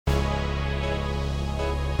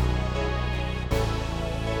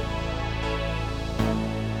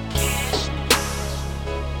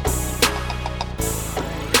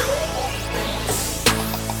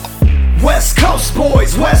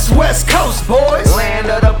boys, West Coast boys. Land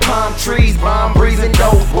of the palm trees, bomb breathing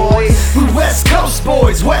dope boys. We West Coast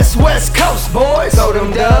boys, West Coast boys. Throw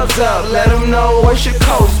them dubs up, let them know what's your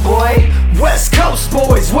coast, boy. West Coast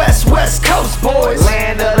boys, West Coast boys.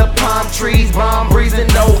 Land of the palm trees, bomb breathing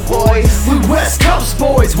dope boys. We West Coast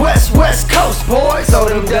boys, West Coast boys. Throw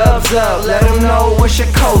them dubs up, let them know what's your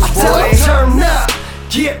coast, Tell boy. 'em turn up,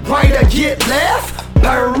 get right or get left,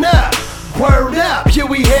 burn up, word up, here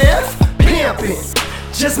we have pimpin'.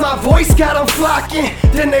 Just my voice got 'em flocking,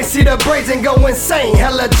 then they see the braids and go insane,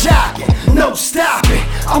 hella jocking, no stopping,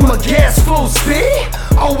 I'm a gas full speed,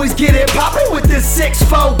 always get it poppin' with this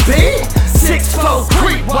 6-4 6-4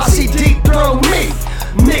 creep while she deep throw me,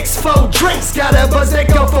 mix 4 drinks, got a buzz that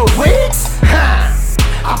go for weeks,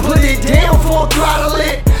 I put it down, full throttle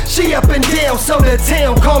it, she up and down so the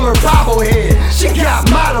town call her bobblehead, she got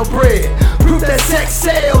model bread, proof that sex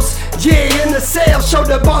sells, yeah, in the sales, show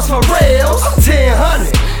the boss for rails. I'm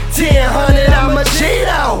 1000, I'm a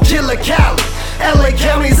Cheeto, Killer Cali. LA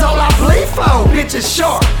County's all I bleed for. Bitches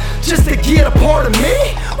sharp, just to get a part of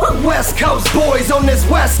me. We're West Coast boys on this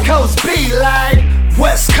West Coast beat, like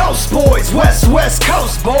West Coast boys, West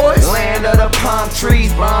Coast boys. Land of the palm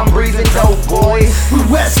trees, bomb breathing dope boys. We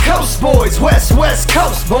West Coast boys, West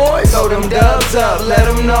Coast boys. Throw them dubs up, let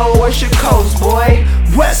them know what's your coast, boy.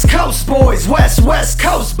 West Coast boys, West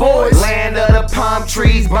Coast boys. Land of the palm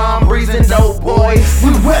trees, bomb breathing dope boys.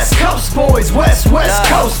 We West Coast boys, West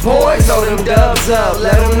Coast boys. Throw them dubs up,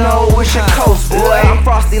 let them know what's your coast, boy. I'm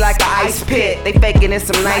frosty like an ice pit, they faking in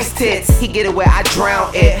some nice tits. He get it where I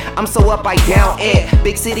drown it, I'm so up I down it.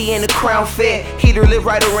 Big city in the crown fit, heater live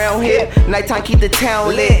right around here. Nighttime keep the town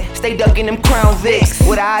lit, stay ducking them Crown Vics.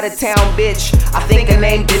 With a out of town bitch, I think her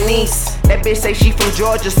name Denise. That bitch say she from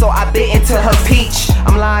Georgia, so I bit into her peach.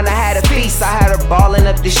 I'm lying, I had a piece, I had her balling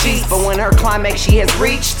up the sheets. But when her climax she has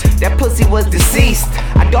reached, that pussy was deceased.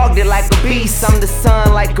 I dogged it like a beast, I'm the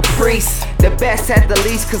sun like a priest. The best at the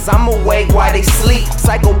least, cause I'm awake while they sleep.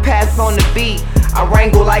 Psychopath on the beat, I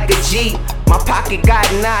wrangle like a Jeep. My pocket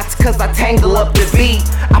got knots cause I tangle up the beat.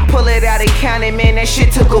 I pull it out and count it, man, that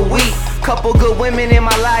shit took a week. Couple good women in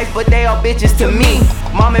my life, but they all bitches to me.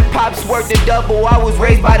 Mom and pops worked the double, I was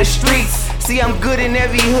raised by the streets. See, I'm good in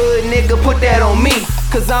every hood, nigga, put that on me.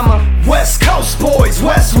 Cause I'm a West Coast boys,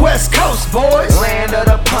 West Coast boys. Land of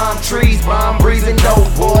the palm trees, bomb breathing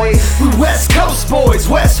dope boys. We West Coast boys,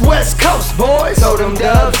 West Coast boys. Throw them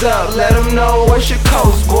dubs up, let them know what's your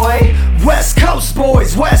coast, boy. West Coast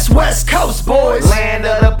boys, West Coast boys. Land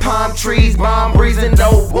of the palm trees, bomb breathing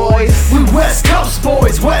dope boys. We West Coast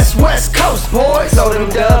boys, West Coast boys. Throw them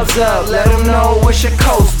dubs up, let them know what's your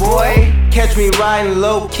coast, boy. Catch me riding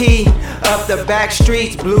low key up the back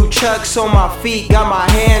streets, blue chucks on my feet, got my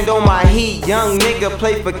hand on my heat. Young nigga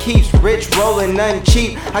play for keeps, rich rolling nothing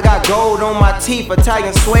cheap. I got gold on my teeth,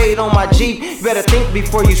 Italian suede on my Jeep. You better think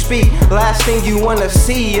before you speak. Last thing you wanna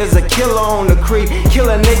see is a killer on the creep. Kill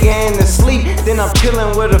a nigga in the sleep, then I'm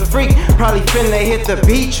chillin' with a freak. Probably finna hit the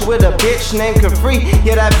beach with a bitch named Capri.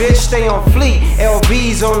 Yeah, that bitch stay on fleek.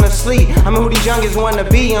 LVs on the sleep. I'm who these youngest wanna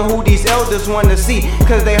be and who these elders wanna see.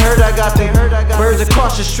 Cause they heard I got birds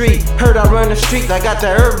across the street. Heard I run the street, I got the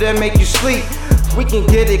herb that make you sleep. We can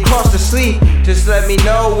get it across the sleep. Just let me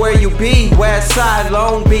know where you be. West side,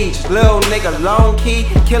 Long Beach. Little nigga, Lone Key.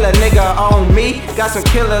 Kill a nigga on me. Got some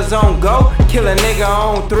killers on go. Kill a nigga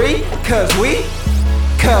on 3. Cause we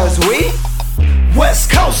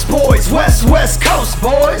West Coast boys, West Coast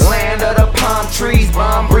boys. Land of the palm trees,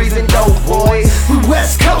 bomb breathing dope boys. We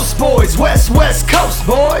West Coast boys, West Coast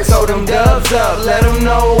boys. Throw them dubs up, let them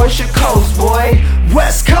know what's your coast, boy.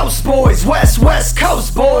 West Coast boys, West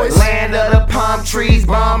Coast boys. Land of the palm trees,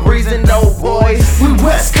 bomb breathing dope boys. We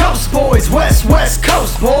West Coast boys, West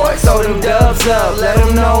Coast boys. Throw them dubs up, let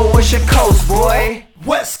them know what's your coast, boy.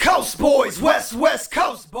 West Coast boys, West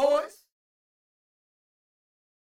Coast boys.